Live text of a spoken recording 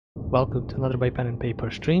Welcome to another by pen and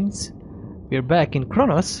paper streams. We're back in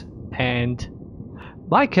Chronos, and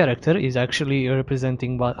my character is actually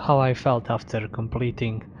representing how I felt after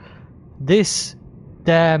completing this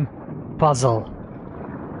damn puzzle.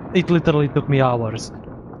 It literally took me hours.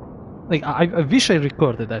 Like, I wish I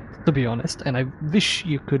recorded that, to be honest, and I wish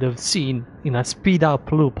you could have seen in a speed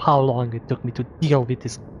up loop how long it took me to deal with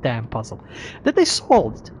this damn puzzle that I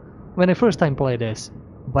solved when I first time played this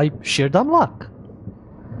by sheer dumb luck.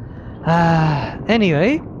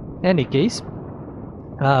 Anyway, any case,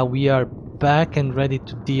 we are back and ready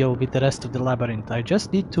to deal with the rest of the labyrinth. I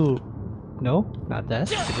just need to... No, not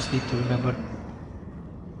that. I just need to remember...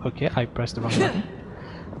 Okay, I pressed the wrong button.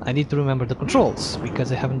 I need to remember the controls,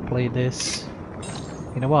 because I haven't played this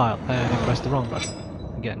in a while, and I pressed the wrong button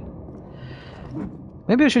again.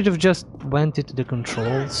 Maybe I should have just went into the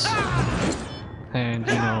controls and,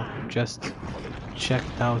 you know, just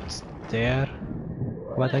checked out there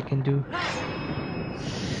what I can do.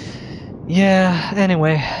 Yeah,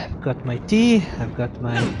 anyway, I've got my tea, I've got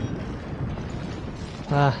my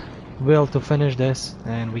will to finish this,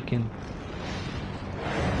 and we can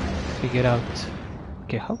figure out.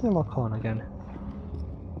 Okay, how do I lock on again?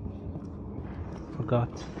 Forgot.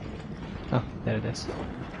 Oh, there it is.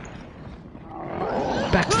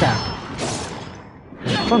 Backstab!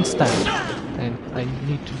 And front stab! And I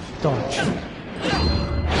need to dodge.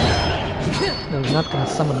 I was not gonna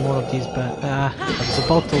summon more of these, but I was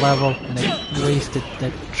about to level and I wasted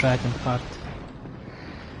that dragon heart.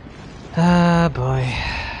 Ah, boy.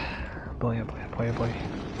 Boy, oh boy, oh boy, oh boy.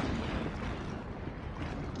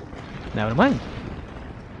 Never mind.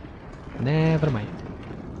 Never mind.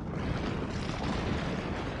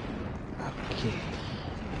 Okay.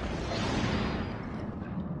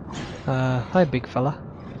 Hi, big fella.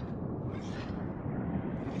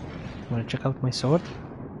 Wanna check out my sword?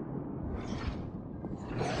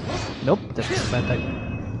 Nope, that's a bad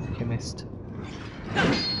time. You missed.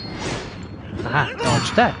 Aha,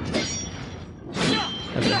 dodge that!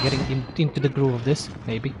 Okay, getting into the groove of this,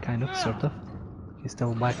 maybe, kind of, sort of. He's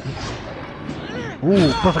still whacking.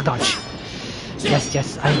 Ooh, perfect dodge! Yes,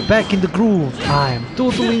 yes, I'm back in the groove! I'm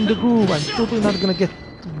totally in the groove! I'm totally not gonna get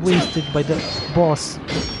wasted by the boss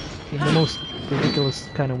in the most ridiculous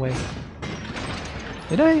kind of way.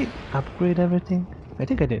 Did I upgrade everything? I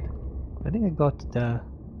think I did. I think I got the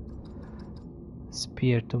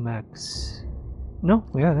spear to max. No,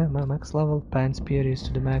 yeah, my max level. Pan spear is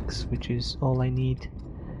to the max, which is all I need.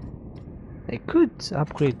 I could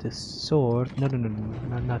upgrade the sword. No,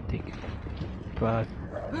 not take. But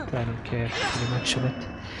I don't care very much of it.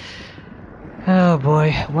 Oh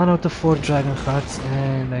boy, 1 out of 4 dragon hearts,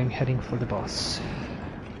 and I'm heading for the boss.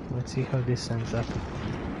 Let's see how this ends up.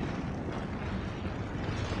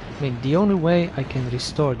 I mean, the only way I can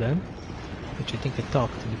restore them, which I think I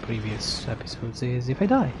talked in the previous episodes, is if I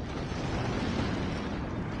die.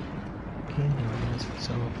 Okay, no one's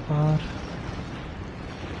so far.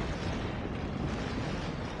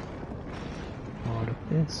 More of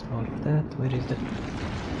this, more of that. Where is the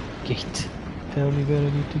gate? Tell me where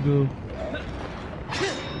I need to go.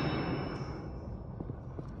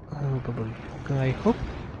 Oh, probably. I hope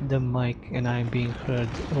the mic and I am being heard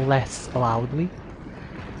less loudly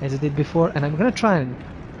as I did before, and I'm gonna try and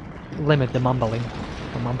limit the mumbling.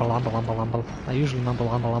 Mumble. I usually mumble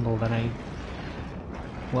when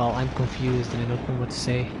I'm confused and I don't know what to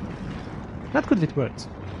say. Not good with words.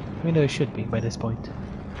 I mean, I should be by this point.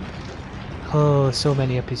 Oh, so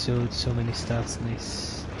many episodes, so many stuffs, and I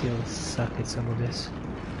still suck at some of this.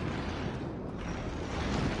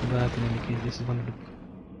 But in any case, this is one of the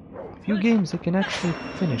few games I can actually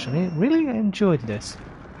finish, and I really enjoyed this.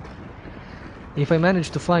 If I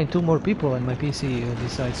manage to find 2 more people and my PC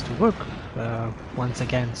decides to work once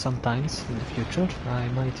again sometimes in the future, I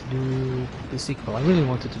might do the sequel. I really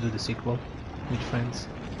wanted to do the sequel with friends.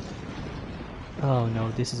 Oh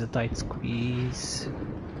no, this is a tight squeeze.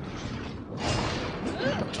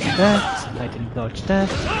 Dodge that, I didn't dodge that,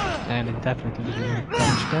 and I definitely didn't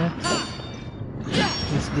dodge that.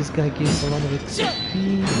 This guy gives a lot of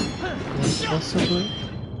XP, quite possibly.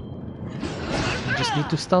 I just need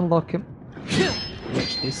to stun lock him.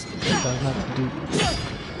 Which this does not do.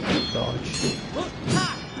 Dodge.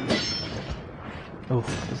 Oh,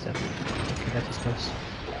 what is that? Okay, that is close.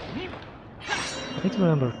 I need to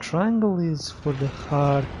remember, triangle is for the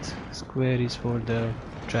heart, square is for the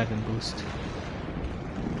dragon boost.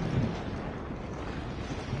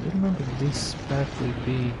 I remember this path will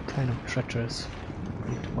be kind of treacherous.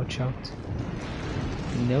 Need to watch out.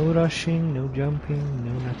 No rushing, no jumping,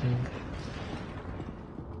 no nothing.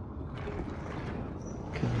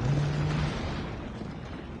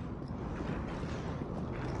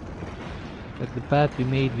 Like the path we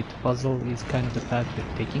made with the puzzle is kind of the path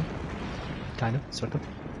we're taking. Kind of, sort of.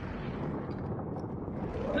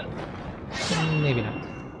 Maybe not.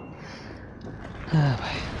 Ah,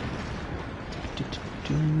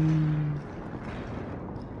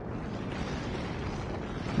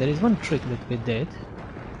 there is one trick that we did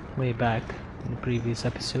way back in the previous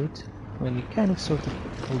episode when we kind of sort of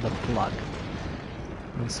pulled a plug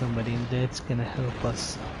on somebody, and that's gonna help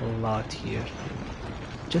us a lot here.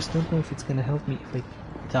 Just don't know if it's gonna help me if I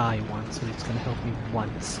die once, or it's gonna help me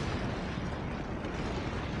once.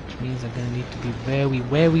 Which means I'm gonna need to be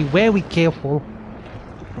very careful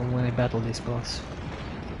when I battle this boss.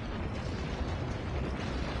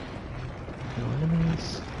 No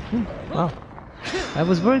enemies. Wow. I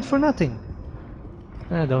was worried for nothing.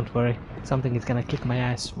 Don't worry. Something is gonna kick my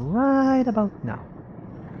ass right about now.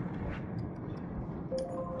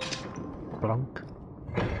 Plonk.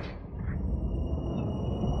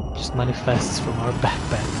 Just manifests from our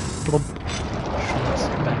backpack. Plump.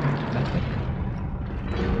 Backpack.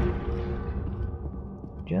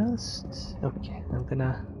 Just... okay, I'm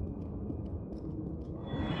gonna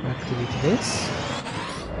activate this.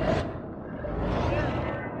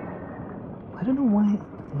 I don't know why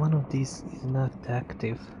one of these is not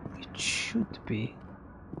active. It should be.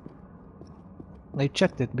 I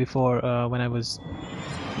checked it before when I was,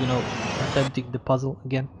 you know, attempting the puzzle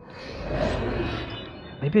again.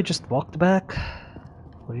 Maybe I just walked back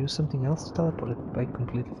or used something else to teleport. I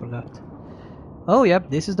completely forgot. Oh yep,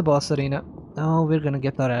 this is the boss arena. Oh, we're gonna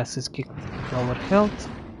get our asses kicked. Lower health.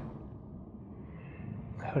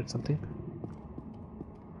 I heard something.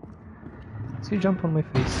 See, jump on my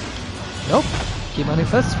face. Nope. He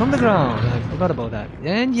manifests from the ground. I forgot about that.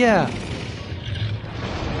 And yeah.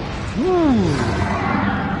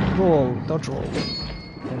 Roll, dodge roll,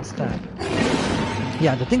 and stab.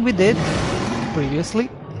 Yeah, the thing we did previously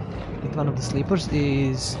with one of the sleepers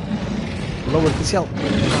is lower his health.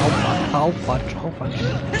 How fudge. Okay,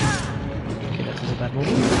 that was a bad move.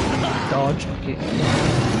 Dodge, okay.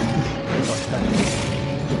 Dodge that.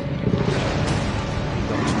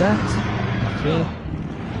 Dodge that. Okay.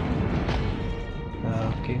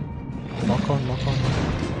 Okay. Lock on.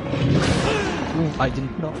 Ooh, I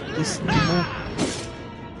didn't know this move.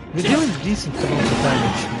 We're dealing decent amount of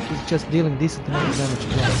damage. He's just dealing decent amount of damage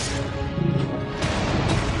as well.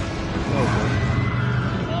 Oh boy.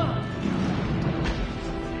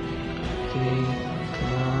 Okay,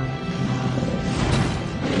 come on.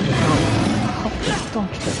 How did I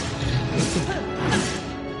dodge that?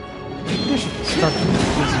 Maybe I should start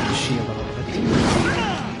using the shield a little bit.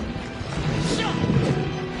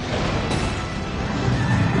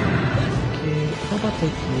 How about I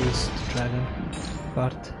use the dragon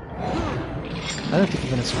part? I don't think I'm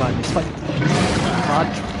gonna survive this fight.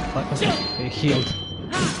 Fudge. Okay, healed.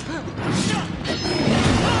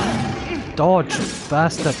 Dodge,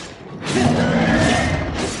 bastard.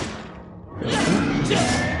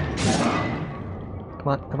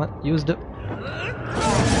 Come on, use the...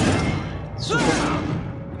 Super.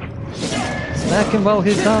 Smack him while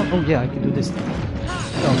he's down. Oh yeah, I can do this.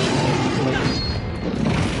 Oh, too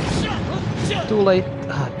late. Too late.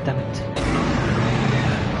 Ah, damn it.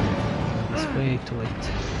 It's way too late.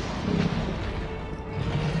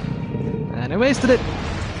 And I wasted it!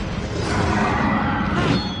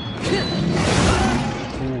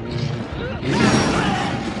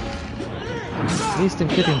 At least I'm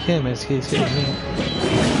hitting him as he's hitting me.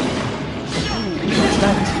 Dodge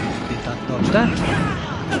that! Did not dodge that!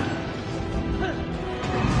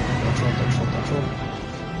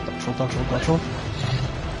 Dodge roll.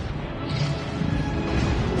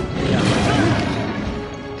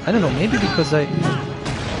 I don't know, maybe because I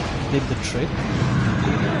did the trick,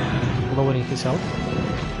 lowering his health,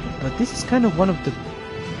 but this is kind of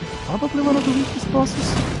probably one of the weakest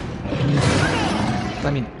bosses. I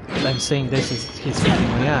mean, I'm saying this is he's kicking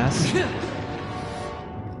my ass.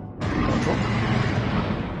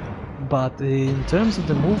 But in terms of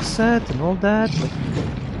the moveset and all that, like,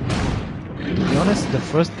 to be honest, the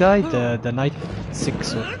first guy, the Knight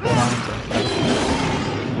 6 or 4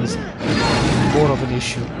 was more of an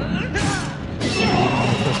issue.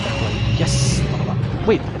 First I played. Yes! Level up.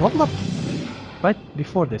 Wait, level up right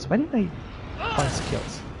before this. Why didn't I find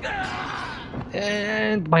skills?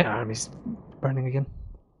 And my arm is burning again.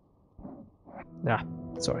 Ah,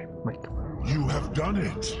 sorry, Mike. You have done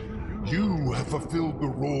it! You have fulfilled the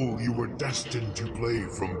role you were destined to play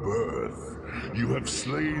from birth. You have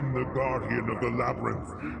slain the guardian of the Labyrinth,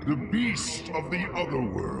 the beast of the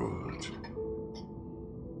otherworld.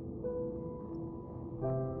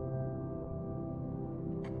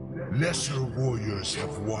 Lesser warriors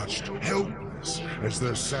have watched, helped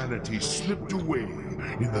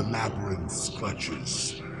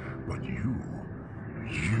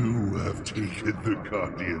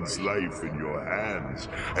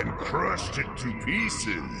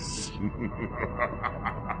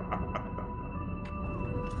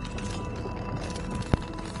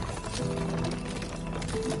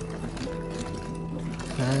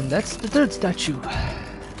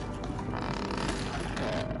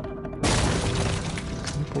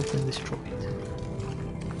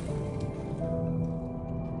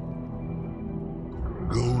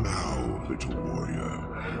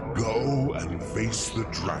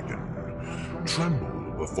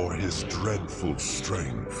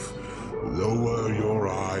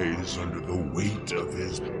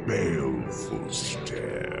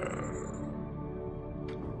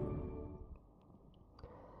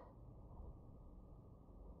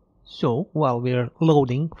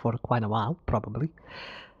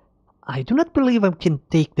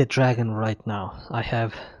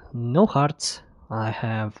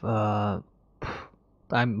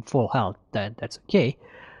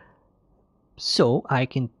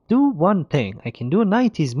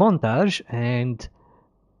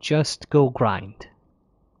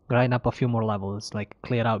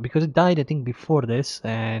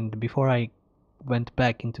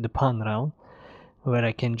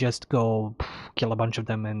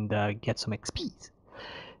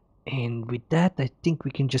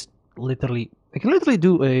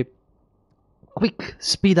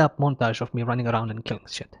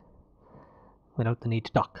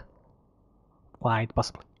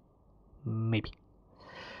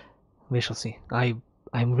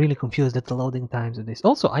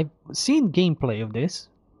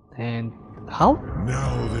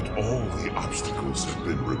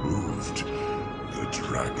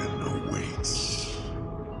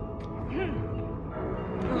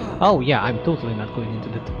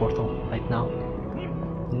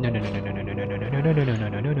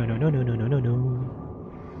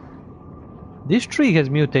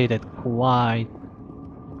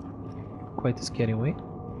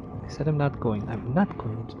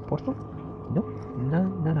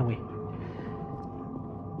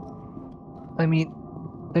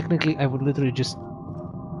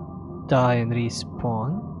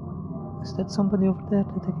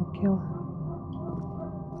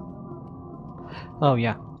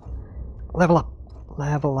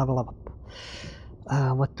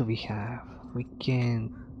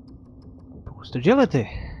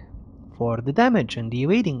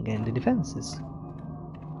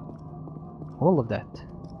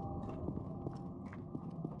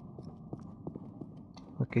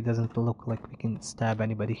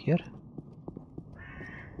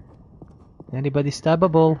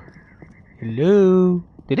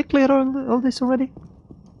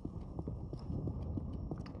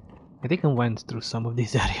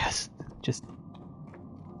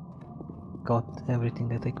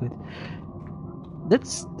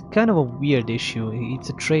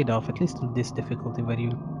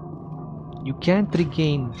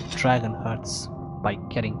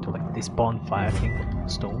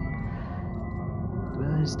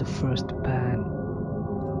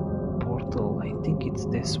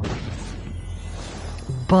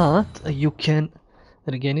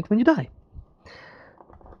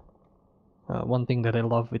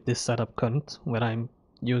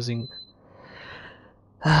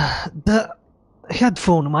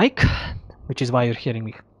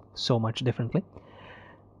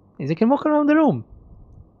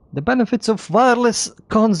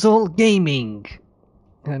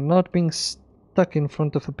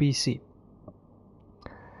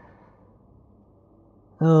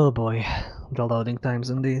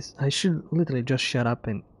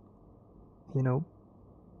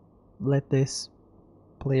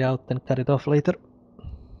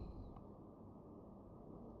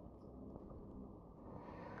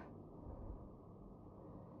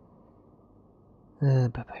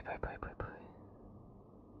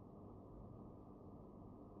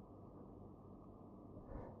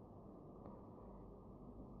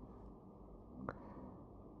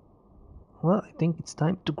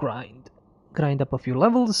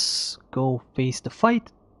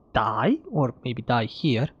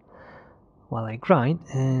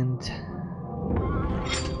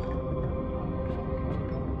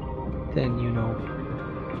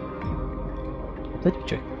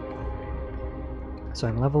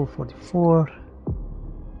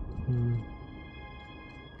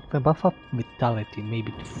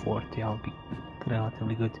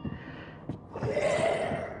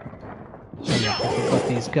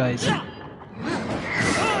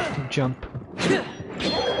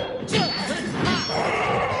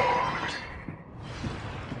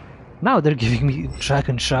Now they're giving me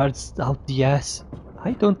dragon shards out the ass.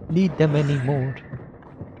 I don't need them anymore.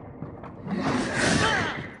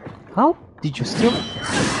 How did you still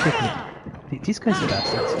hit me? These guys are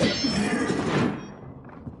bastards.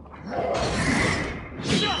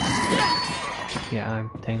 Yeah, I'm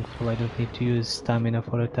thankful I don't need to use stamina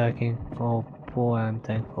for attacking. Oh boy, I'm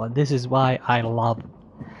thankful. And this is why I love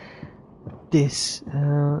this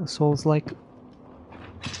Souls-like.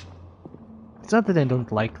 It's not that I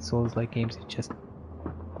don't like Souls-like games, it's just...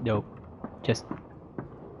 no. Just...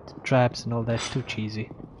 the traps and all that, too cheesy.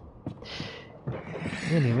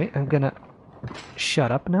 Anyway, I'm gonna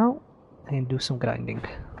shut up now and do some grinding.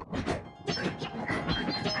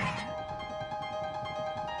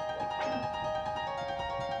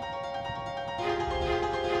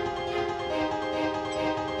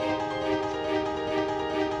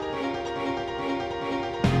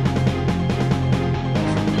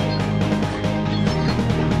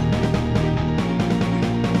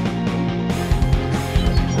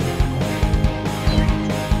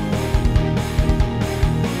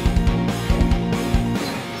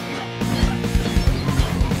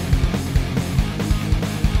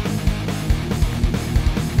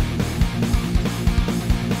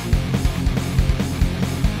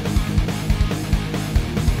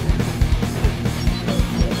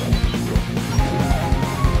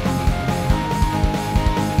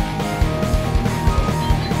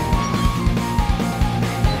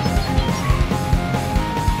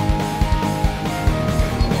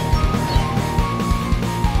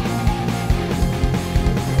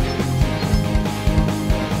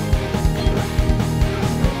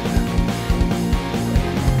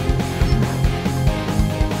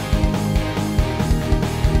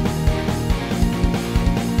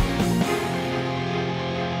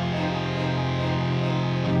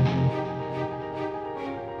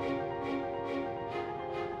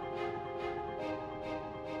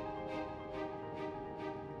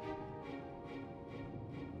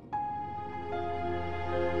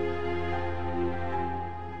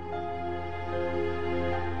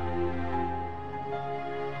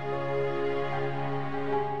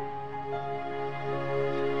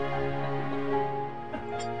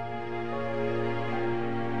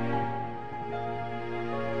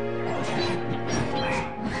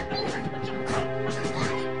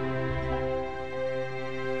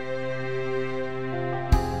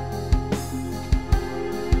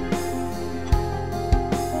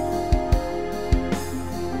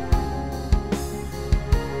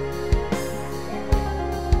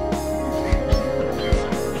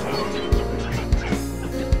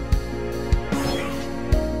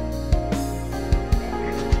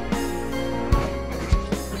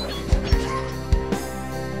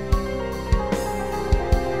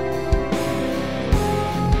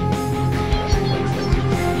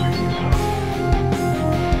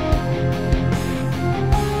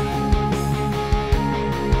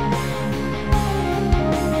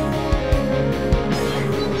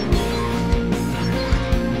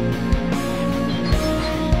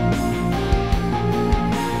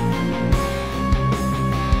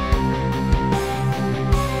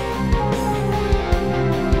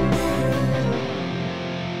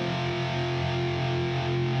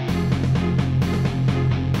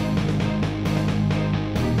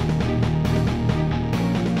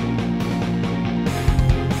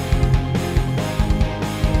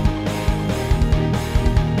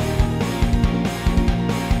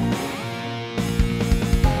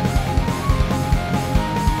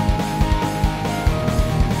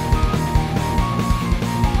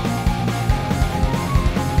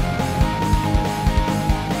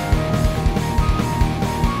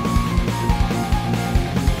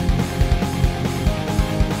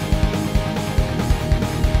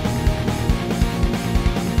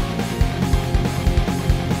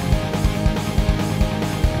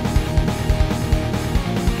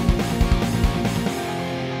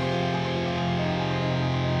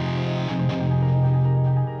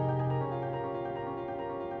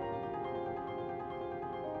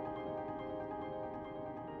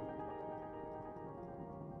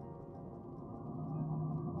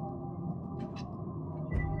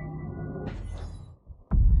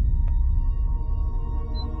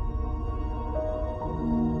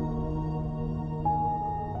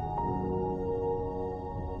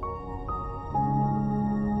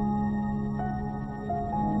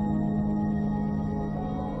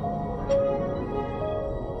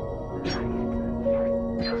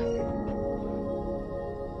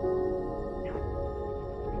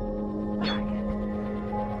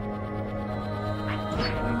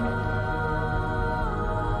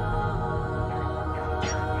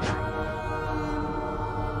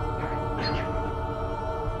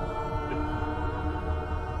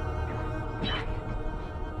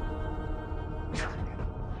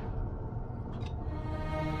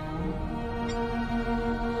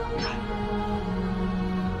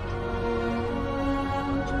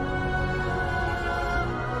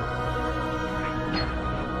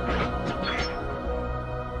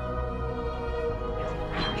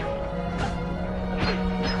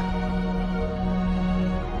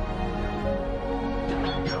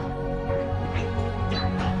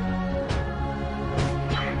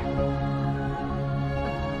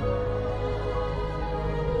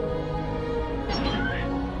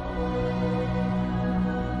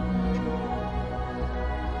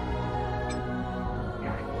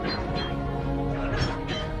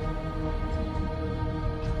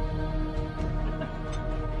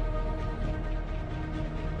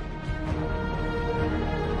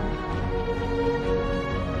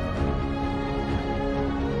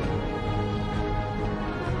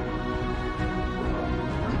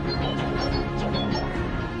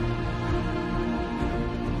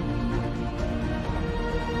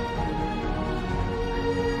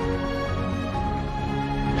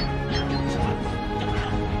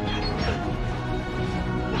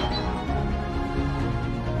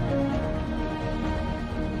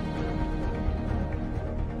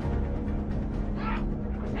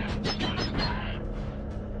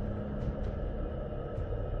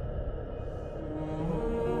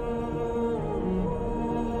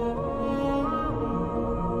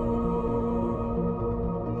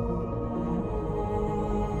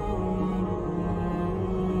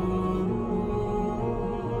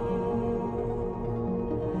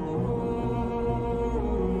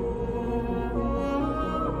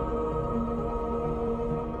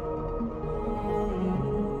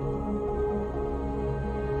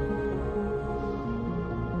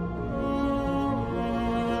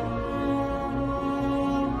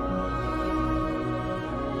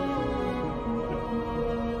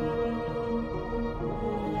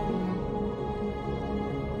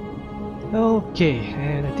 Okay,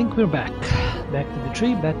 and I think we're back. Back to the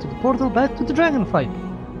tree, back to the portal, back to the dragon fight.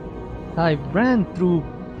 I ran through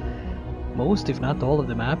most, if not all of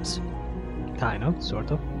the maps. Kind of,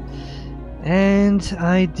 sort of. And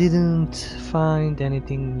I didn't find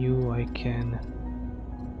anything new I can,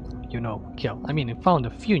 you know, kill. I mean, I found a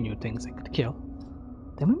few new things I could kill.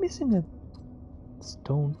 Am I missing a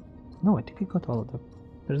stone? No, I think I got all of them.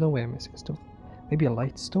 There's no way I'm missing a stone. Maybe a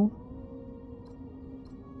light stone?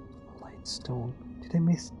 Light stone. Did I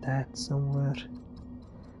miss that somewhere?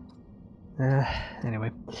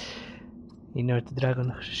 Anyway. Inert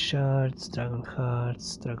dragon shards, dragon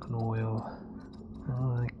hearts, dragon oil.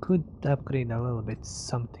 I could upgrade a little bit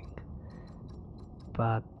something,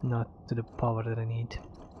 but not to the power that I need.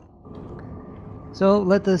 So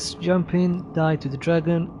let us jump in, die to the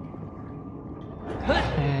dragon,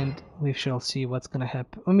 and we shall see what's gonna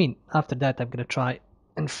happen. I mean, after that I'm gonna try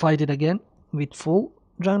and fight it again with full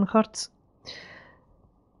dragon hearts.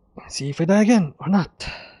 See if I die again or not.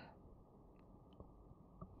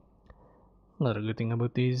 Another good thing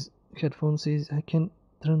about these headphones is I can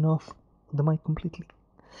turn off the mic completely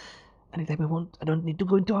anytime I want. I don't need to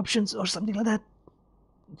go into options or something like that.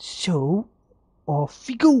 So, off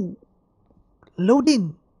we go. Load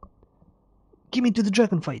in. Give me to the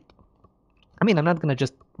dragon fight. I mean, I'm not gonna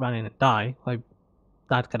just run in and die. I'm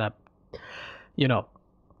not gonna, you know,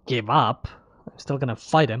 give up. I'm still gonna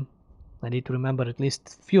fight him. I need to remember at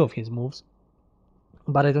least a few of his moves.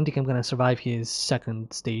 But I don't think I'm gonna survive his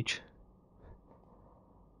second stage.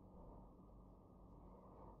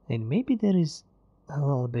 And maybe there is a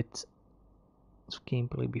little bit of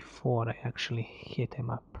gameplay before I actually hit him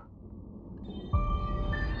up.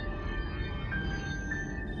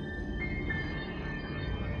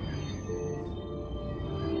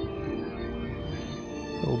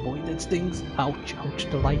 Oh boy, that stings. Ouch, ouch,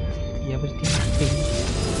 the light, the everything stings.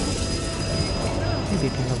 Maybe I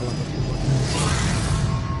can level up a few more times.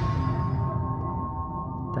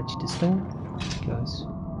 Touch the stone, because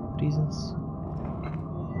reasons.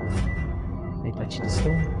 I touch the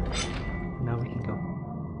stone. Now we can go.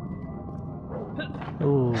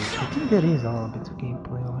 Oh, I think there is a little bit of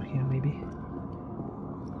gameplay over here, maybe.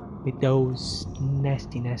 With those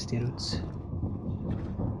nasty, nasty roots.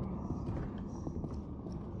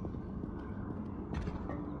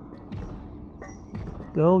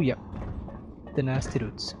 Oh, yeah. The nasty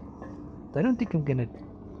roots. I don't think I'm gonna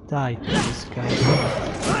die to this guy.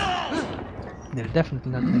 They're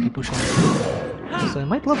definitely not gonna be pushing me. So I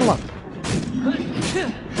might level up. I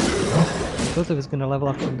thought I was gonna level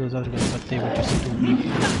up from those other guys, but they were just too weak.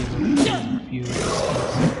 They were few skills.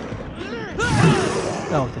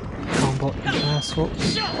 Oh, the combo asshole.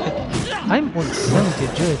 I'm on 70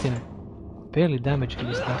 agility and barely damaged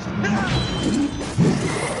this bastard.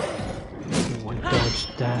 Oh, I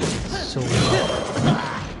dodged that so well.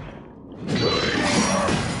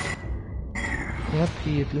 Yep,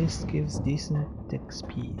 he at least gives decent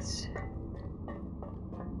XPs.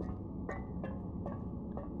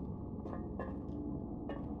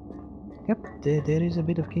 Yep, there is a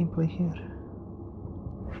bit of gameplay here.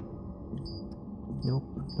 Nope,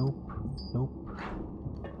 nope, nope.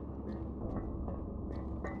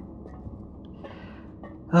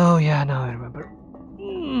 Oh yeah, now I remember.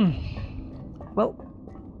 Well,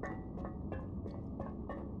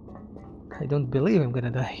 I don't believe I'm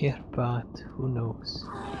gonna die here, but who knows.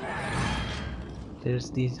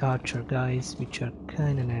 There's these archer guys which are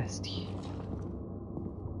kinda nasty.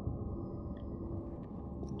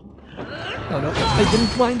 Oh no, I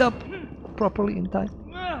didn't wind up properly in time.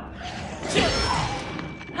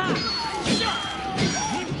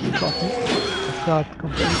 He got me. Off guard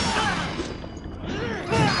completely.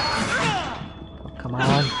 Oh, come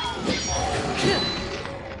on.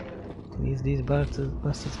 Please, these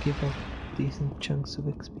bastards give up decent chunks of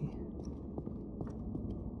XP.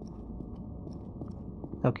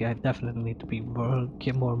 Okay, I definitely need to be more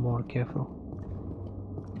careful.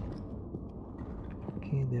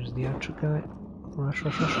 Okay, there's the archer guy. Rush,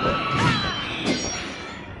 rush, rush.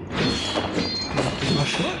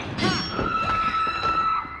 Rush it.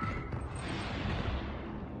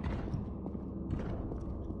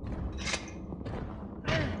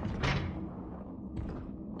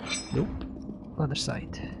 Nope. Other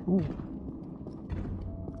side. Ooh.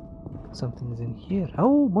 Something's in here.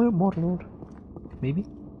 Oh, more load. Maybe?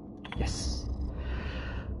 Yes.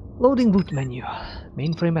 Loading boot menu.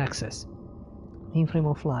 Mainframe access. Mainframe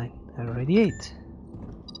offline. I already ate.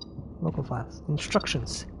 Local files.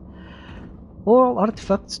 Instructions. All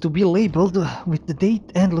artifacts to be labeled with the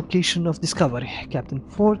date and location of discovery. Captain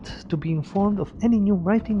Ford to be informed of any new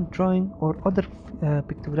writing, drawing, or other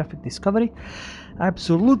pictographic discovery.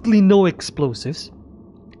 Absolutely no explosives.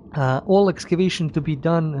 All excavation to be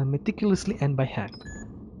done meticulously and by hand.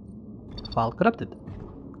 File corrupted.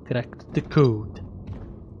 Correct the code.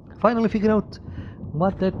 Finally figure out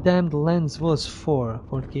what that damned lens was for.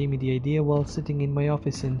 Ford gave me the idea while sitting in my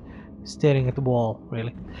office and staring at the wall,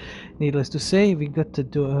 really. Needless to say, we got the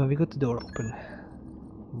door open.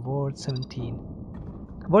 Ward 17.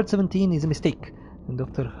 Ward 17 is a mistake, and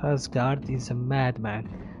Dr. Hasgard is a madman.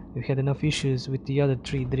 We've had enough issues with the other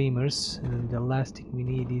 3 dreamers, and the last thing we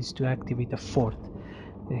need is to activate a 4th.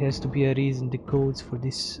 There has to be a reason the codes for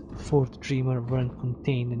this 4th dreamer weren't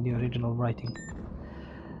contained in the original writing.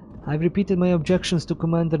 I've repeated my objections to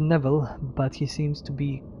Commander Neville, but he seems to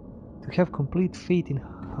have complete faith in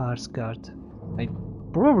Harsgard. I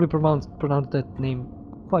probably pronounced that name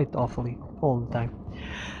quite awfully all the time.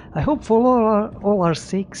 I hope for all our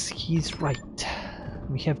sakes he's right.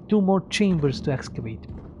 We have 2 more chambers to excavate,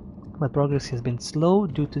 but progress has been slow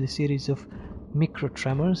due to the series of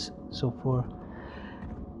micro-tremors. So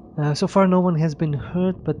far no one has been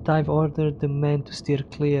hurt, but I've ordered the men to steer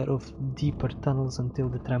clear of deeper tunnels until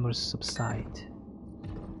the tremors subside.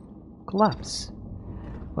 Collapse.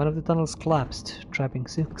 One of the tunnels collapsed, trapping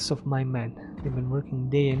 6 of my men. We've been working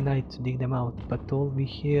day and night to dig them out, but all we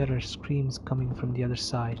hear are screams coming from the other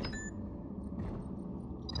side.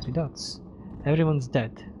 3 dots. Everyone's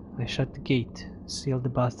dead. I shut the gate, sealed the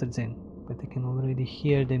bastards in, but I can already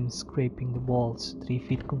hear them scraping the walls. 3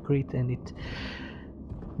 feet concrete, and it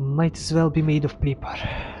might as well be made of paper.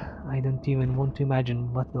 I don't even want to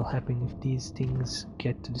imagine what will happen if these things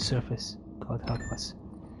get to the surface. God help us.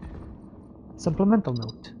 Supplemental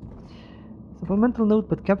note. Supplemental note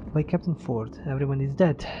by Captain Ford. Everyone is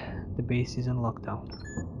dead. The base is on lockdown.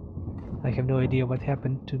 I have no idea what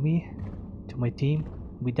happened to me, to my team.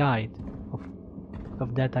 We died.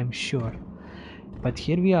 Of that I'm sure. But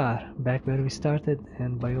here we are, back where we started,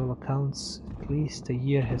 and by all accounts, at least a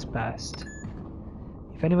year has passed.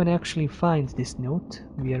 If anyone actually finds this note,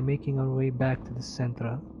 we are making our way back to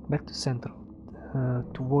Central,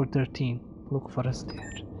 to Ward 13. Look for us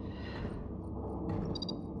there.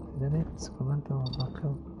 Then it's supplemental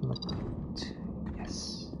lookout.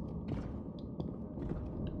 Yes.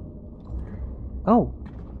 Oh!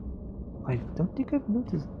 I don't think I've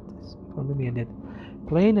noticed this, or maybe I did.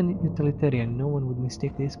 Plain and utilitarian. No one would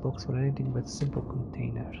mistake this box for anything but a simple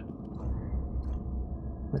container.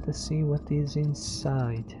 Let us see what is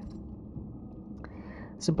inside.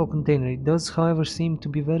 Simple container. It does, however, seem to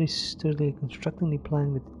be very sturdily constructed,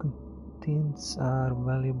 implying that it contains are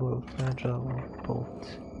valuable, fragile, or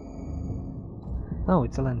both. Oh,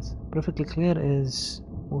 it's a lens. Perfectly clear as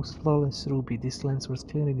most flawless ruby. This lens was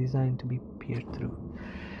clearly designed to be peered through.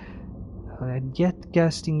 Yet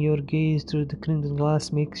casting your gaze through the crimson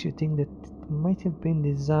glass makes you think that it might have been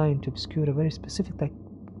designed to obscure a very specific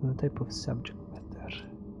type of subject matter.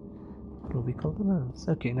 Ruby called the lens.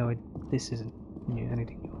 Okay, no, this isn't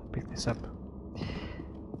anything new. Pick this up.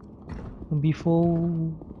 Before...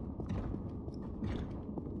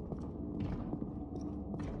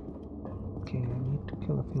 Okay, I need to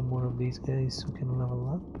kill a few more of these guys so we can level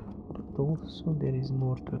up, but also there is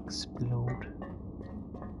more to explode.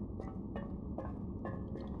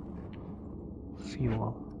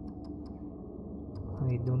 Fuel.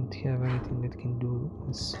 I don't have anything that can do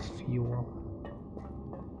as fuel.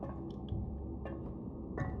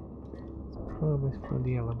 Probably for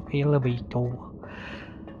the elevator.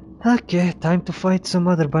 Okay, time to fight some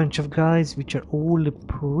other bunch of guys which are all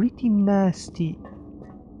pretty nasty.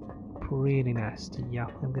 Pretty nasty, yeah.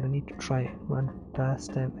 I'm gonna need to try run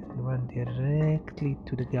past them and run directly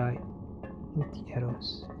to the guy with the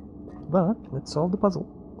arrows. But let's solve the puzzle.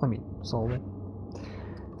 I mean, solve it.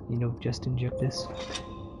 You know, just inject this.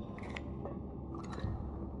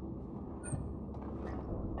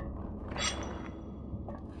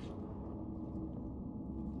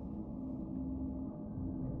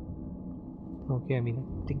 Okay, I mean,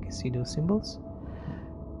 I think I see those symbols.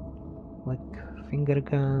 Like finger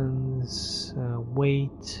guns,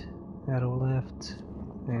 weight, arrow left,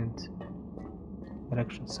 and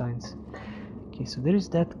direction signs. Okay, so there is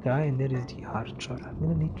that guy and there is the archer. I'm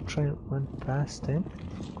gonna need to try and run past him.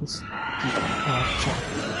 Focus the archer.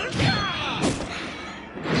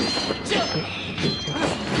 Okay,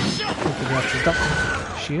 the archer's done.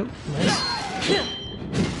 Shield, nice.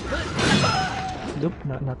 Nope,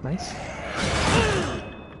 not nice.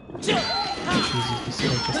 Jesus, this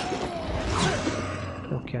guy just...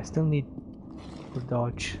 Okay, I still need to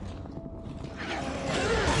dodge.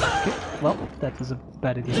 Okay. Well, that was a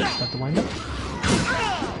bad idea to start the wind-up.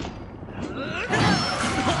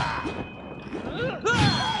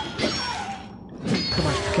 Come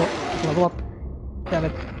on, kill. Level up. Damn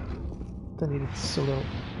it. I need it so low.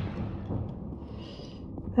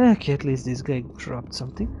 Okay, at least this guy dropped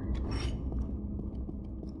something.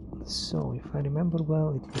 So, if I remember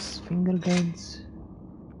well, it was finger guns.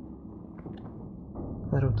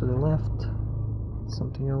 Arrow to the left.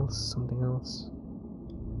 Something else, something else.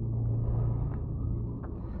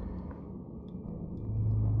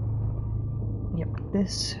 Yep,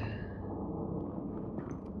 this.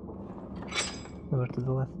 Over to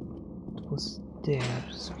the left was there,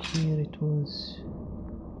 so here it was.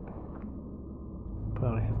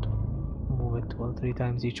 Probably have to move it 2 or 3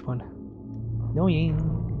 times each one. Annoying.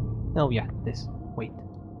 Oh yeah, this. Wait.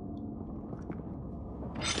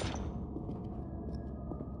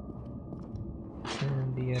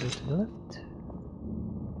 And the arrow to the left.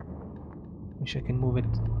 Wish I can move it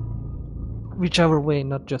whichever way,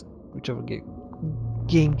 not just whichever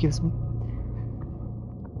game gives me.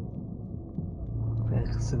 If I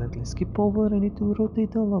accidentally skip over, I need to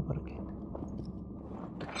rotate all over again.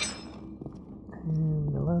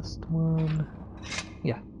 And the last one,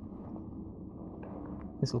 yeah.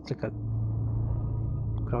 This looks like a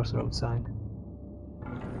crossroad sign.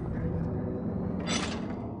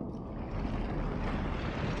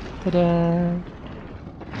 Ta-da!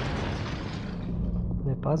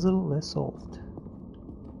 The puzzle is solved.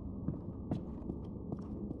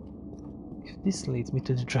 If this leads me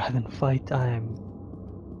to the dragon fight, I am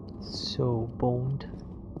so boned.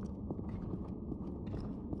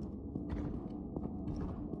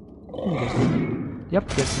 Yep,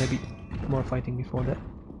 there's maybe more fighting before that.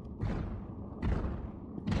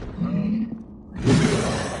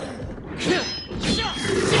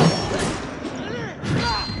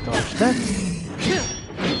 Dodge that.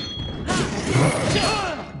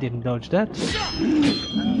 Didn't dodge that.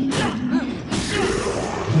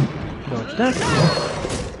 Dodge that.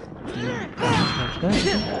 Dodge that.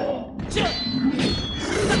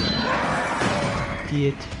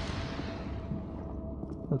 Idiot.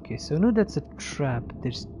 Okay, so no, that's a trap.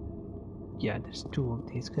 There's 2 of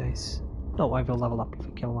these guys. Oh, I will level up if I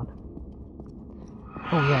kill one.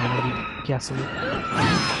 Oh yeah, I need gasoline.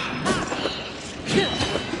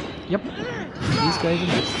 Yep, these guys are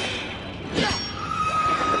nice.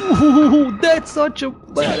 Ooh, that's such a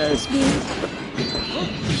badass move!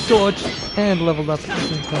 Dodged and leveled up at the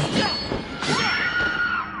same time.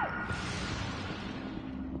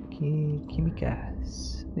 Okay,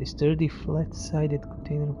 chemicals. The sturdy flat-sided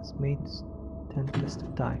container was made to stand the test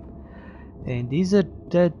of time. And these are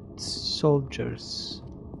dead soldiers.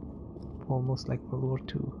 Almost like World War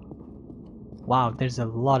II. Wow, there's a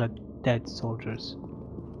lot of dead soldiers.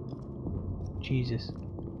 Jesus.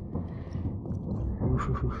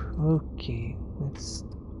 Okay, let's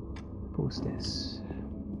boost this.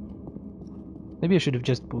 Maybe I should have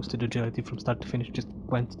just boosted agility from start to finish, just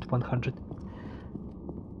went to 100.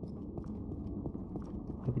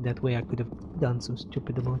 Maybe that way I could have done some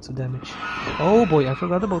stupid amounts of damage. Oh boy, I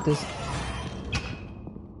forgot about this.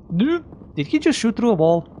 Did he just shoot through a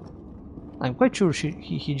wall? I'm quite sure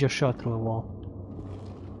he just shot through a wall.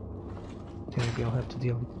 Okay, maybe I'll have to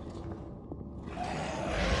deal with it.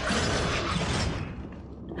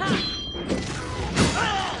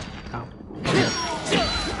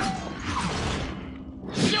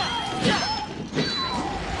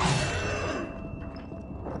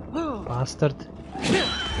 Bastard.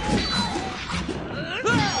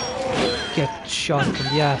 Get shot from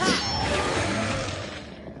the ass.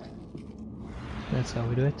 That's how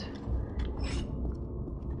we do it.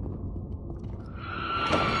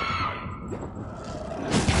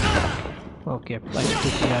 Okay, I put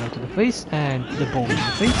the arrow to the face and the bow to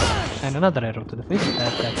the face and another arrow to the face.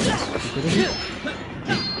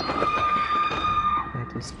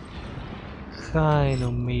 That was kind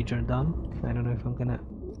of major dumb. I don't know if I'm gonna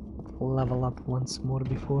level up once more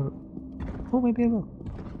before. Oh, maybe I will.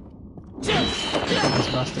 This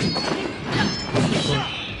bastard.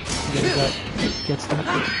 Gets them.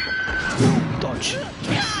 Dodge.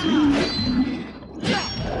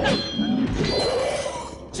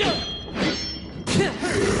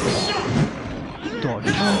 Dodge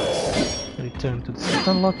that. Return to the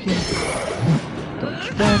stun locking. Dodge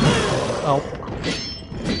that. Oh.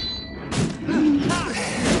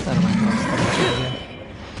 Never mind.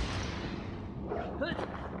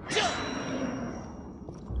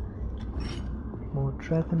 More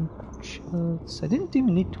dragon shots. I didn't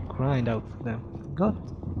even need to grind out for them. I forgot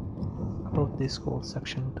about this whole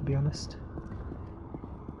section, to be honest.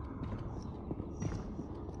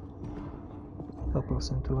 Couple of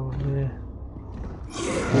 1% level. Yeah.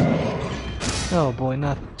 Oh boy,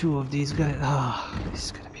 not two of these guys. Ah, this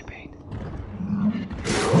is gonna be a pain.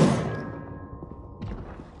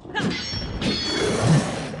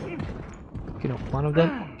 Okay, no, one of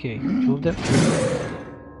them. Okay, two of them.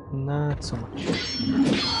 Not so much.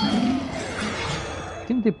 I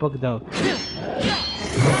think they bugged out.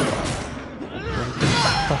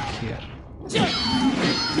 Stuck here.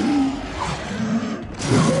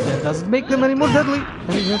 That doesn't make them any more deadly.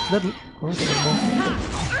 Any less deadly. Oh, some more.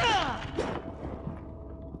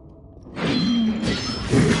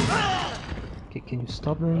 Okay, can you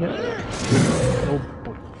stop doing that? Oh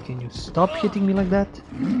boy, can you stop hitting me like that?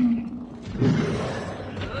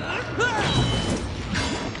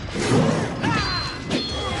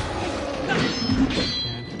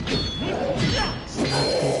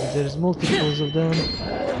 There's multiples of them.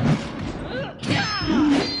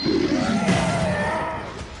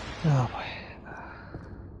 Oh boy.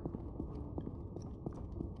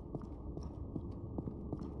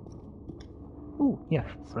 Oh yeah,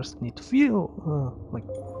 first need to fuel,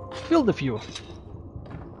 fill the fuel.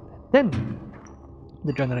 Then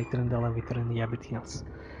the generator and the elevator and everything else.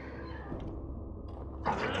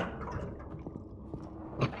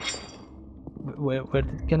 Where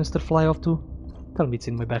did the canister fly off to? Tell me it's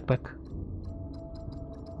in my backpack.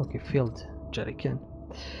 Okay, filled jerrycan.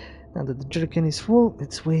 Now that the jerrycan is full,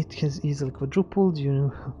 its weight has easily quadrupled.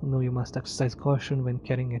 You know you must exercise caution when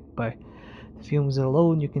carrying it. By the fumes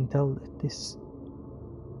alone, you can tell that this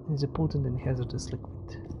is a potent and hazardous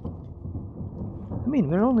liquid. I mean,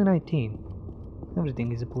 we're only 19.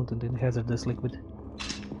 Everything is a potent and hazardous liquid.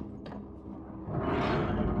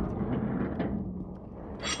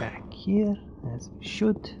 Back here, as we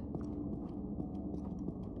should.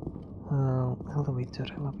 Elevator.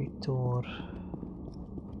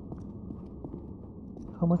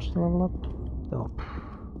 How much to level up? Oh.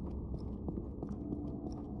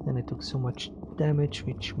 And I took so much damage,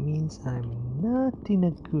 which means I'm not in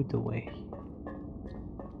a good way.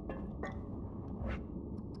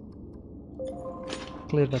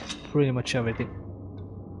 Cleared up pretty much everything.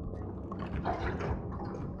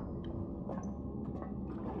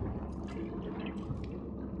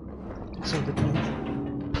 So that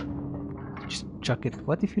just chuck it.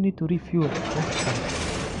 What if you need to refuel next time?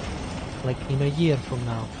 Like in a year from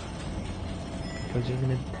now? Because you're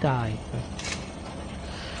gonna die.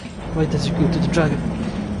 Why does you go to the dragon?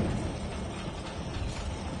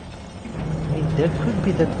 I mean, there could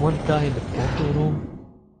be that one guy in the portal room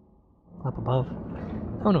up above.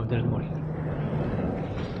 Oh no, there's more here.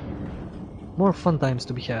 More fun times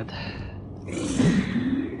to be had.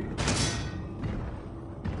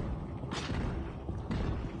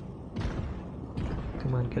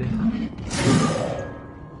 Come on, get in.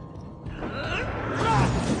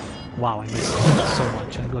 Wow, I missed so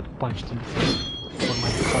much. I got punched in the face for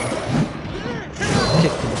my car.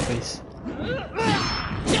 Kicked in the face.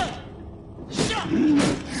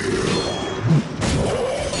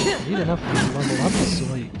 I need enough to level up so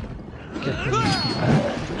I get my HP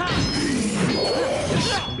back. Yes,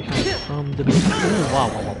 from behind, from the beginning. Oh, wow.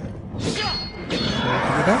 Ready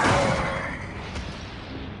to do that?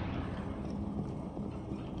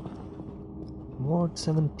 Ward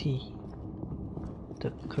 70. The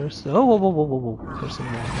curse. Oh, whoa. Cursor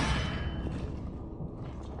wall.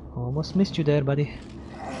 Almost missed you there, buddy.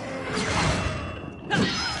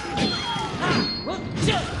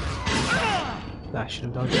 I should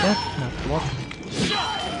have dodged that. Not block.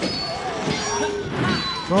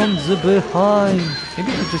 From the behind.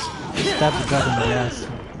 Maybe I could just stab the dragon in the ass.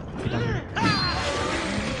 Be done with it.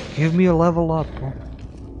 Give me a level up. Oh,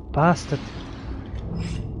 bastard.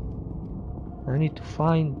 I need to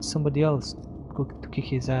find somebody else to kick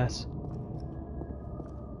his ass.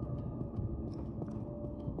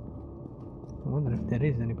 I wonder if there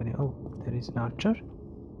is anybody. Oh, there is an archer.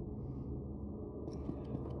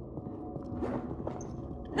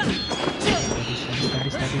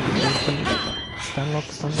 Steady. Stun lock.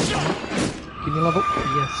 Give me a level.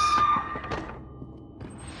 Yes.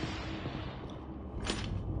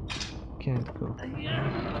 Can't go.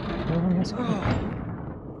 Oh, yes.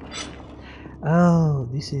 Oh,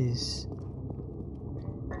 this is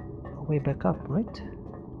a way back up, right?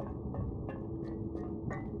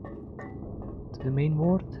 To the main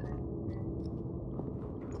ward?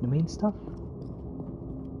 The main stuff?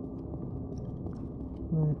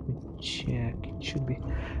 Let me check. It should be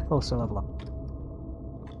also level up.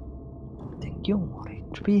 Thank you, more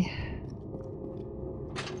HP.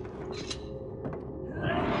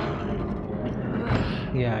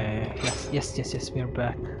 Yeah. Yes, we are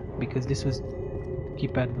back. Because this was...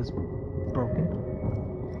 keypad was broken.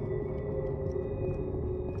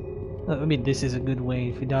 I mean, this is a good way.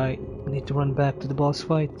 If we die, we need to run back to the boss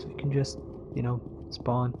fight. We can just, you know,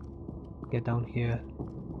 spawn, get down here,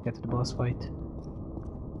 get to the boss fight.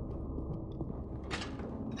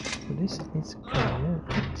 So this needs a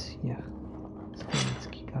key, yeah. This needs a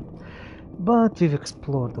key card. But we've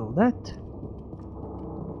explored all that.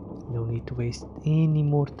 No need to waste any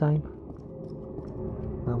more time.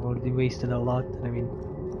 I've already wasted a lot. I mean,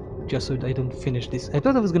 just so I don't finish this. I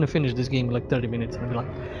thought I was gonna finish this game in like 30 minutes. And I'd be like,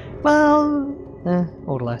 well,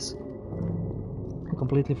 or less. I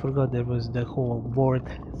completely forgot there was the whole Ward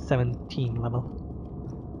 17 level.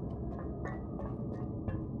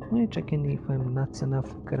 Let me check in if I'm nuts enough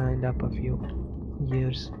to grind up a few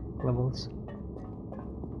years levels.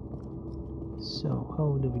 So,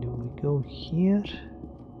 how do we do? We go here.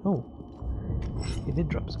 Oh, he did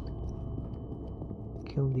drop something.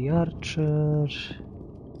 Kill the archer.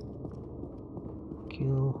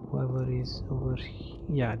 Kill whoever is over here.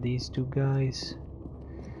 Yeah, these two guys.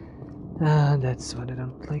 That's what I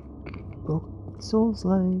don't like. Both Souls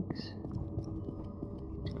likes.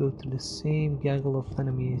 To go to the same gaggle of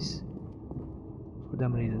enemies for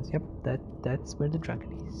dumb reasons. Yep, that's where the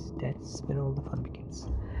dragon is. That's where all the fun begins.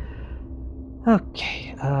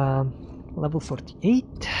 Okay, level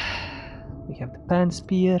 48. We have the pan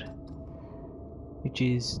spear, which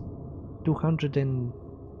is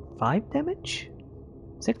 205 damage.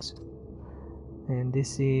 6. And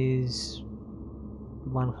this is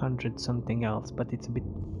 100 something else, but it's a bit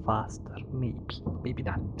faster. Maybe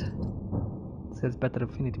not. This has better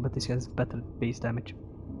affinity, but this has better base damage.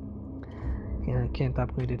 And I can't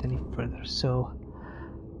upgrade it any further. So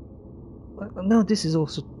no, this is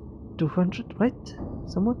also 200, right?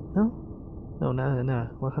 Somewhat? No,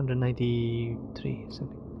 193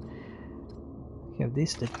 something. We have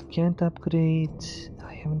this that can't upgrade.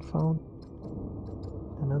 I haven't found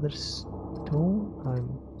another stone.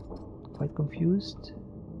 I'm quite confused.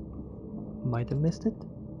 Might have missed it.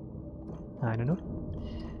 I don't know.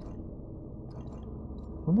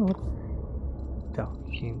 Wonder what. Oh,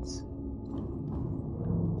 hints.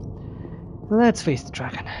 Let's face the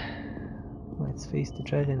dragon. Let's face the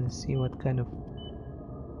dragon and see what kind of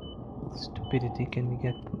stupidity can we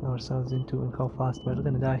get ourselves into and how fast we're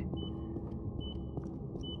gonna die.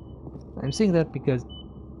 I'm saying that because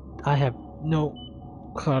I have no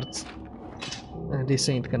hearts and this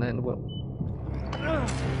ain't gonna end well.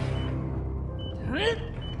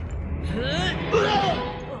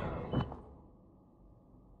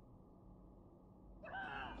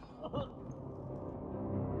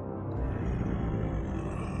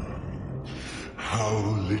 How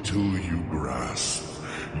little you grasp,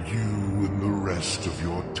 you and the rest of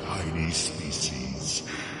your tiny species.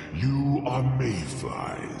 You are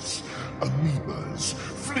mayflies, amoebas,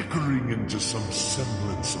 flickering into some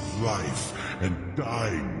semblance of life and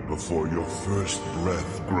dying before your first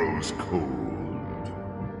breath grows cold.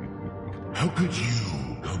 How could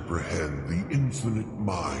you comprehend the infinite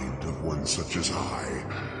mind of one such as I?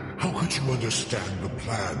 How could you understand the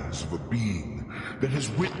plans of a being that has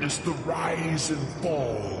witnessed the rise and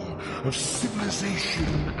fall of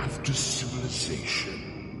civilization after civilization?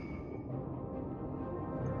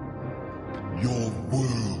 Your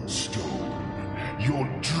world stone, your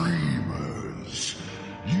dreamers.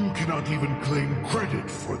 You cannot even claim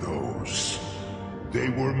credit for those. They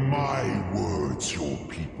were my words your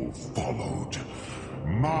people followed.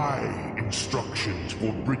 My instructions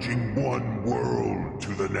for bridging one world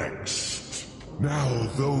to the next. Now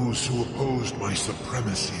those who opposed my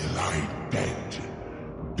supremacy lie dead.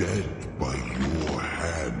 Dead by your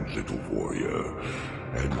hand, little warrior.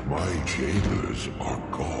 And my chambers are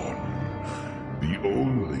gone. The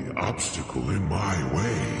only obstacle in my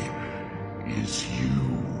way is you.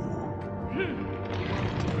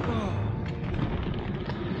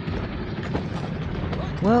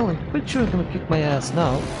 Well, I'm pretty sure you're gonna kick my ass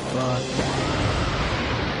now, but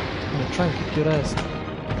I'm gonna try and kick your ass.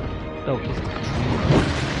 Oh, he's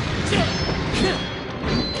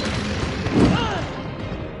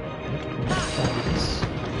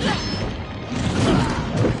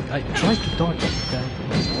I tried to dodge it then.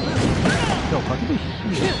 No, how did he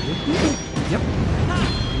heal? Yep.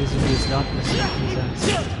 Using his darkness in his ass.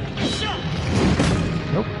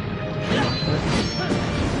 Nope.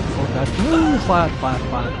 Oh, that. Ooh, fire back.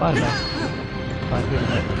 Fire really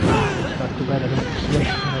back. Not too bad, I don't heal.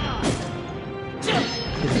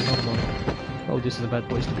 This is normal. Oh, this is a bad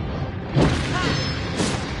place to be.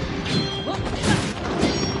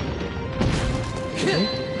 Okay,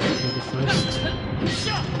 let's do the first.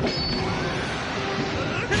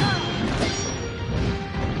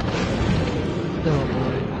 Oh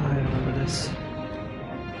boy, I remember this.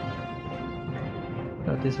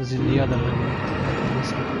 this was in the other labyrinth.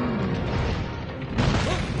 This one.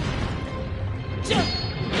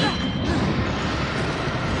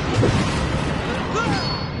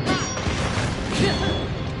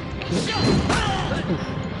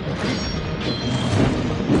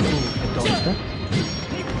 Dodge that.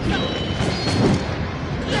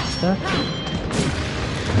 Dodge that.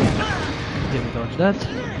 Didn't dodge that.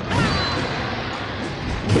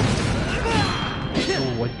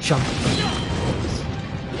 Oh, I jumped.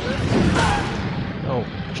 Oh,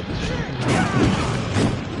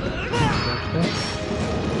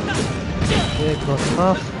 okay, got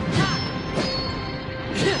off.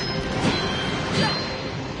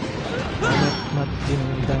 Not dealing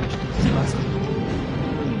any damage to this last one.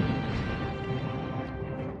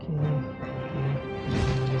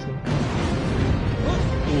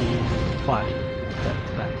 Ooh, fire.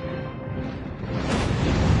 That's bad.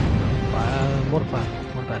 Fire, more fire,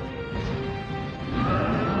 more bad.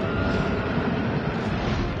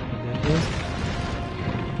 There it is.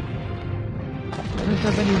 I don't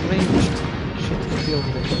have any ranged shit to deal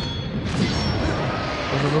with it.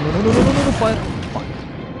 No, fire! Fuck.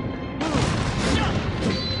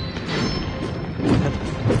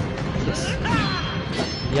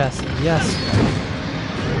 Yes. Yes.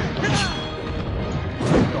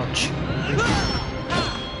 Dodge.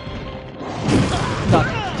 That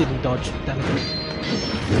didn't dodge. Damn it.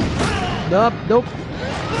 Nope.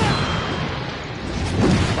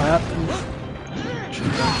 Fire.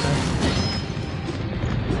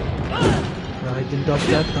 No, I didn't dodge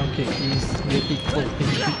that. Okay, he's nearly full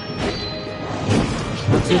HP.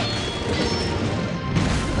 That's it.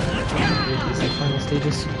 These are final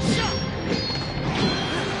stages.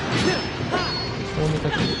 Only if I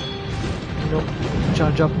can,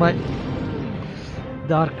 charge up my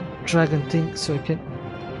dark dragon thing so I can.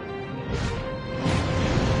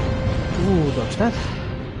 Ooh, dodge that.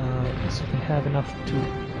 So I can have enough to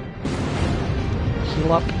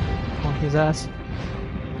heal up on his ass.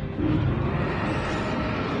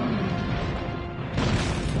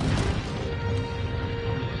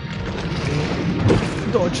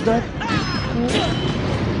 Dodge that.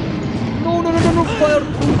 No, fire!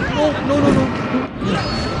 No.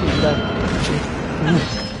 That shit.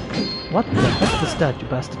 What the heck was that, you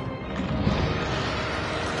bastard?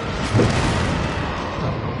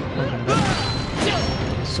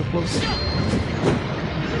 So close.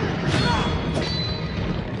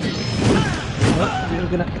 Well, we're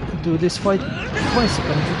gonna do this fight twice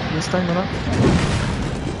apparently, this time or not.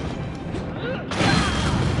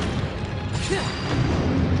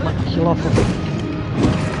 Might heal off of it.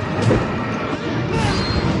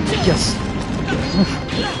 Yes!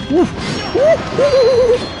 Oof.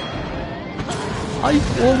 I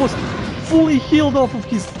almost fully healed off of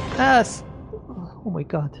his ass! Oh my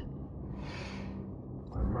god.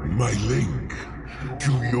 My link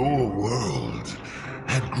to your world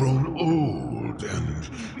had grown old and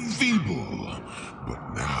feeble, but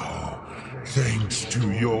now, thanks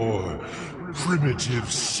to your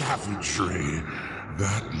primitive savagery,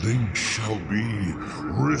 that link shall be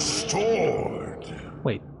restored.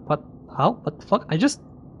 Wait, what? How? What the fuck? I just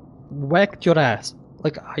whacked your ass.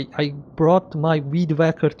 Like, I brought my weed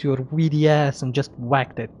whacker to your weedy ass and just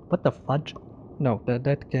whacked it. What the fudge? No,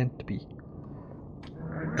 that can't be.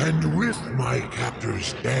 And with my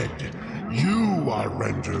captors dead, you are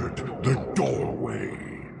rendered the doorway.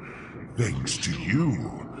 Thanks to you,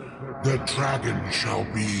 the dragon shall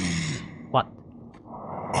be... What?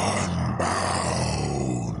 unbound.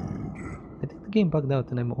 I think the game bugged out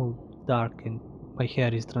and I'm all dark and my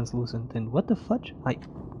hair is translucent and what the fudge? I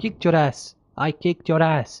kicked your ass. I kicked your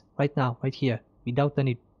ass. Right now, right here. Without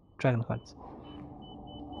any dragon hearts.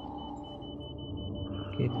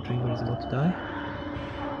 Okay, the dreamer is about to die.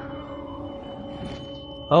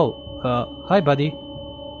 Oh, hi buddy.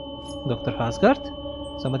 Dr. Hasgard?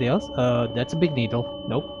 Somebody else? That's a big needle.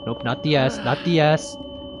 Nope, not the ass, not the ass.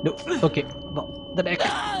 No, okay, well, the neck.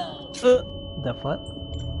 The fuck?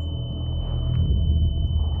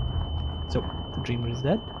 So, the dreamer is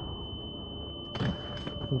dead.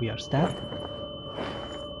 We are stabbed.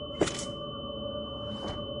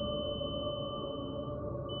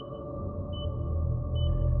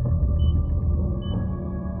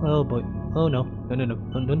 Oh boy. Oh no. No.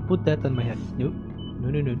 Don't put that on my head. No.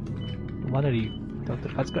 What are you? Dr.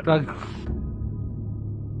 Hasgard.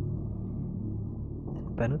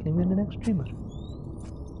 Apparently we're the next streamer.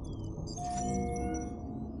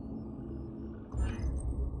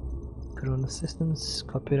 Chronos systems,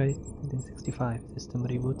 copyright 1965. System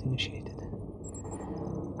reboot initiated.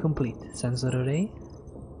 Complete. Sensor array.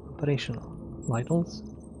 Operational. Vitals.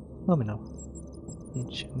 Nominal.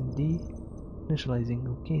 HMD. Initializing,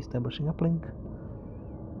 okay. Establishing uplink.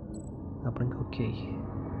 Uplink, okay.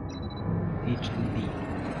 HTTP.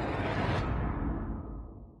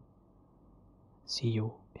 See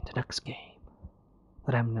you in the next game.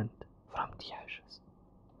 Remnant from the Ashes.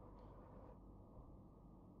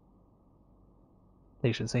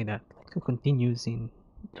 They should say that. Like it continues in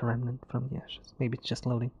the Remnant from the Ashes. Maybe it's just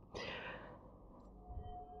loading.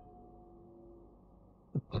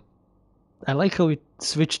 I like how it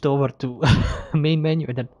switched over to main menu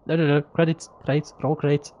and then credits, roll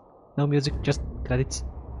credits. No music, just credits.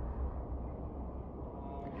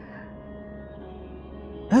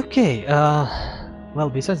 Okay, well,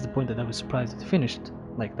 besides the point that I was surprised it finished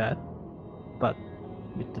like that, but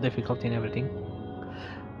with the difficulty and everything,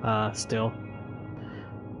 still,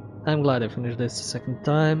 I'm glad I finished this the second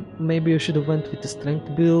time. Maybe I should have went with the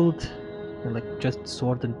strength build, and like just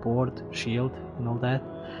sword and board, shield and all that,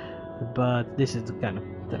 but this is the kind of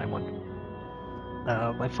that I want.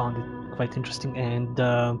 I found it quite interesting, and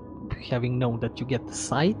having known that you get the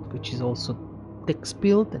sight, which is also text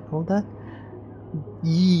build and all that,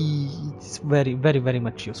 it's very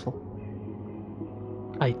much useful.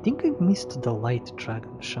 I think I missed the light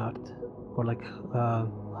dragon shard, or like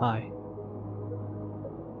high.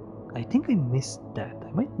 I think I missed that.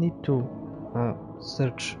 I might need to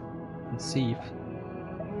search and see if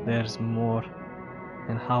there's more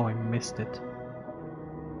and how I missed it.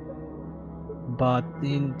 But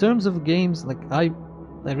in terms of games, like I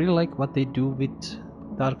really like what they do with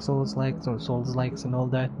Dark Souls likes or Souls likes and all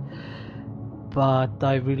that. But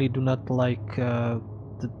I really do not like the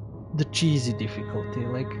cheesy difficulty.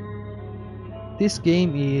 Like this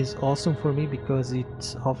game is awesome for me because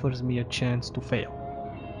it offers me a chance to fail,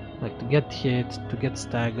 like to get hit, to get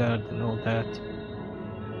staggered and all that.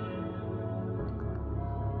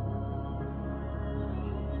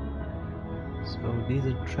 So these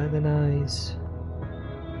are dragon eyes.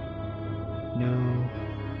 No.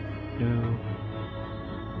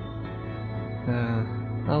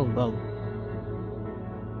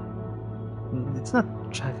 It's not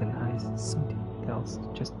dragon eyes, it's something else.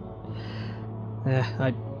 Just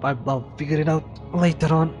I'll figure it out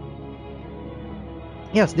later on.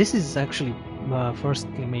 Yes, this is actually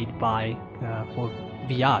firstly made by for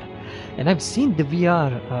VR, and I've seen the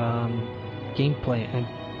VR gameplay, and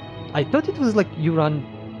I thought it was like you run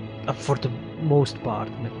for the most part,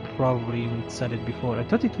 and I probably even said it before. I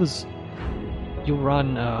thought it was you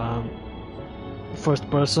run first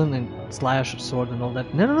person and slash or sword and all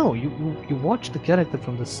that. No, you watch the character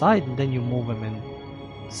from the side and then you move him and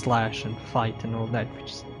slash and fight and all that,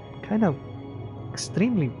 which is kind of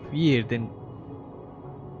extremely weird and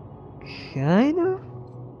kind of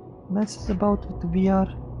messes about with the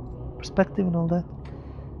VR perspective and all that.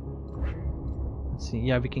 Let's see,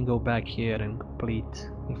 yeah, we can go back here and complete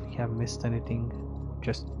if we have missed anything.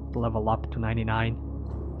 Just level up to 99.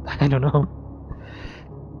 I don't know.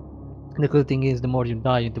 The cool thing is the more you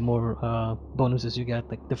die, the more bonuses you get.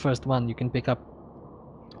 Like the first one you can pick up,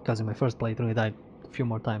 because in my first playthrough I died a few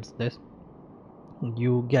more times than this.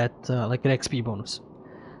 You get like an XP bonus.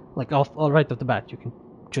 Like all right off the bat you can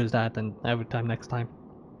choose that, and every time next time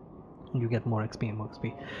you get more XP and more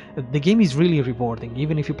XP. The game is really rewarding.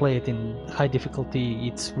 Even if you play it in high difficulty,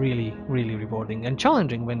 it's really rewarding and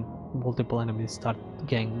challenging when multiple enemies start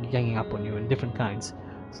ganging up on you in different kinds.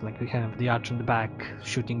 So like we have the archer in the back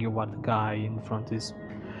shooting you while the guy in front is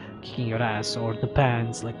kicking your ass, or the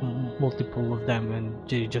pans, like multiple of them, and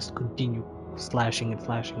they just continue slashing and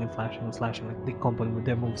slashing and slashing and slashing, like they combo with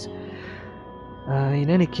their moves. In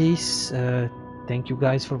any case, thank you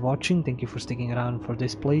guys for watching, thank you for sticking around for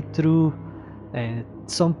this playthrough, and at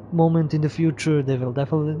some moment in the future there will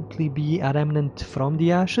definitely be a Remnant from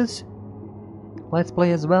the Ashes let's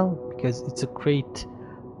play as well, because it's a great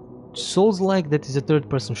Souls-like that is a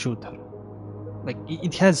third-person shooter. Like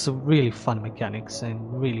it has some really fun mechanics and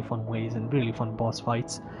really fun ways and really fun boss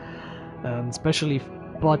fights, especially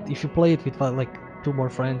but if you play it with like two more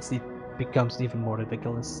friends, it becomes even more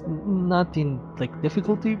ridiculous. Not in like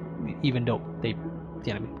difficulty, even though the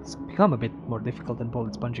enemies become a bit more difficult and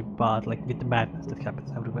bullet spongy, but like with the madness that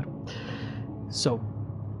happens everywhere. So,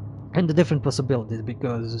 and the different possibilities,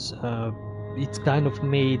 because it's kind of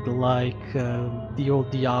made like the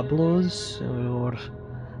old Diablos, or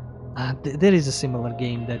there is a similar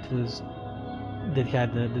game that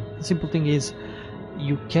had the simple thing is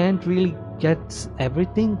you can't really get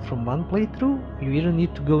everything from one playthrough. You either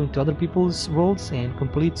need to go into other people's worlds and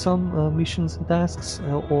complete some missions and tasks,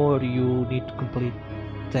 or you need to complete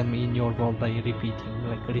them in your world by repeating,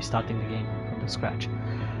 like restarting the game from the scratch.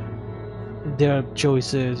 There are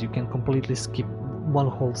choices. You can completely skip one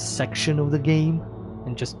whole section of the game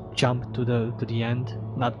and just jump to the end.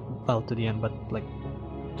 Not well to the end, but like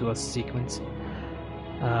to a sequence.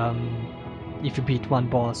 If you beat one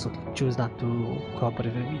boss or choose not to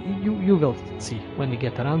cooperate, you will see when we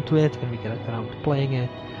get around to it, when we get around to playing it.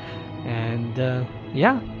 And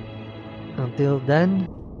yeah, until then,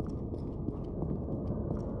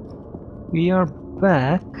 we are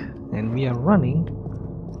back and we are running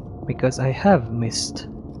because I have missed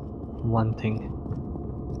one thing.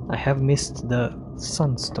 I have missed the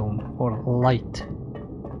sunstone or light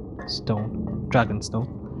stone, dragonstone.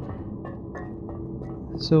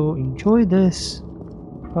 So enjoy this,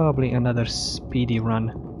 probably another speedy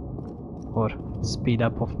run or speed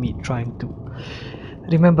up of me trying to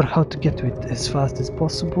remember how to get to it as fast as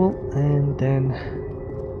possible and then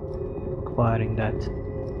acquiring that.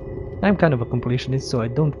 I'm kind of a completionist, so I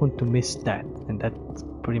don't want to miss that, and that's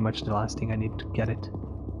pretty much the last thing I need to get it.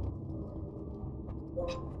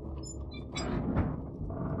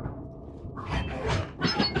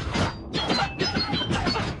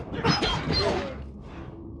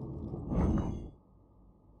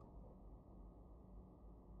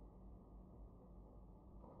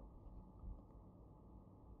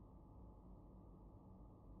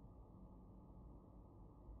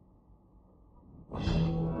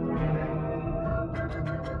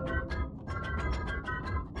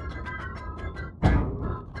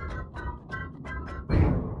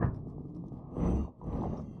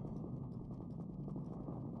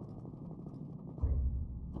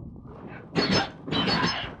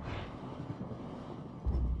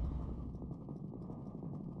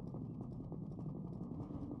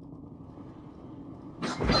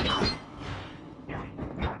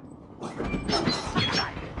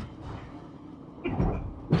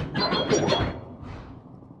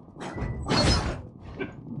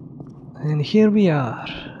 And here we are.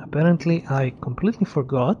 Apparently I completely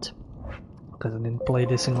forgot, because I didn't play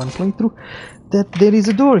this in one playthrough, that there is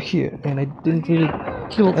a door here, and I didn't really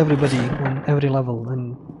kill everybody on every level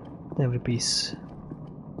and every piece.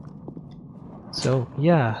 So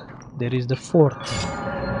yeah, there is the fourth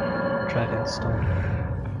Dragonstone.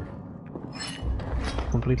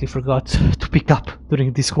 Completely forgot to pick up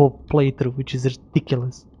during this whole playthrough, which is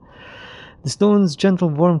ridiculous. The stone's gentle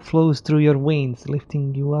warmth flows through your veins,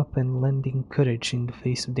 lifting you up and lending courage in the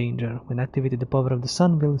face of danger. When activated, the power of the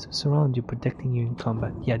sun will surround you, protecting you in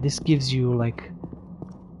combat. Yeah, this gives you like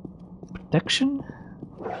protection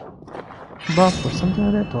buff or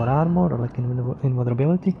something like that, or armor, or like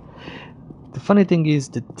invulnerability. The funny thing is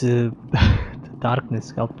that the darkness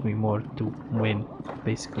helped me more to win,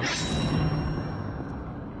 basically.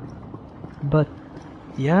 But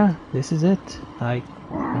yeah, this is it. I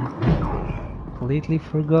completely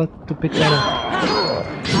forgot to pick that up.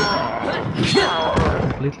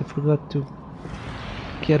 Completely forgot to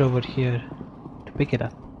get over here to pick it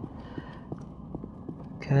up.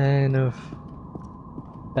 Kind of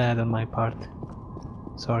bad on my part.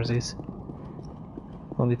 Sources.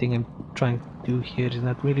 Only thing I'm trying to do here is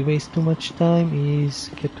not really waste too much time, is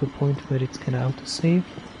get to a point where it's gonna autosave.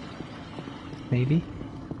 Maybe.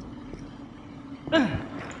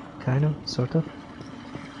 Kind of, sort of.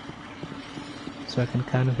 So I can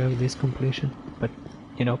kind of have this completion, but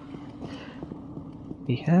you know,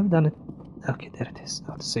 we have done it. Okay, there it is,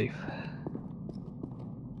 autosave.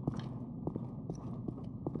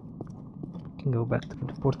 Can go back to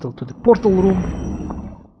the portal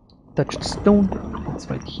room, touch the stone, it's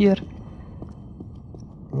right here,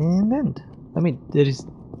 and end. I mean, there is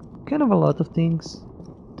kind of a lot of things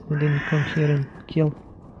that I didn't come here and kill,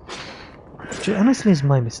 which honestly is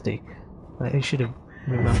my mistake. I should have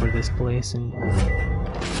remembered this place and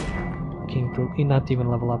came to not even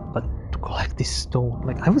level up, but to collect this stone.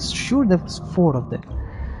 Like, I was sure there was 4 of them,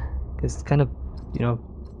 because it's kind of, you know,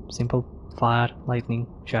 simple: fire, lightning,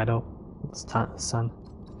 shadow, sun.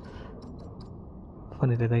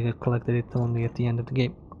 Funny that I collected it only at the end of the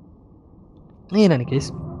game. In any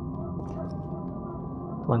case,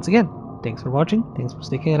 once again, thanks for watching, thanks for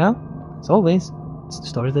sticking it out. As always, it's the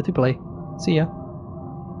stories that we play. See ya.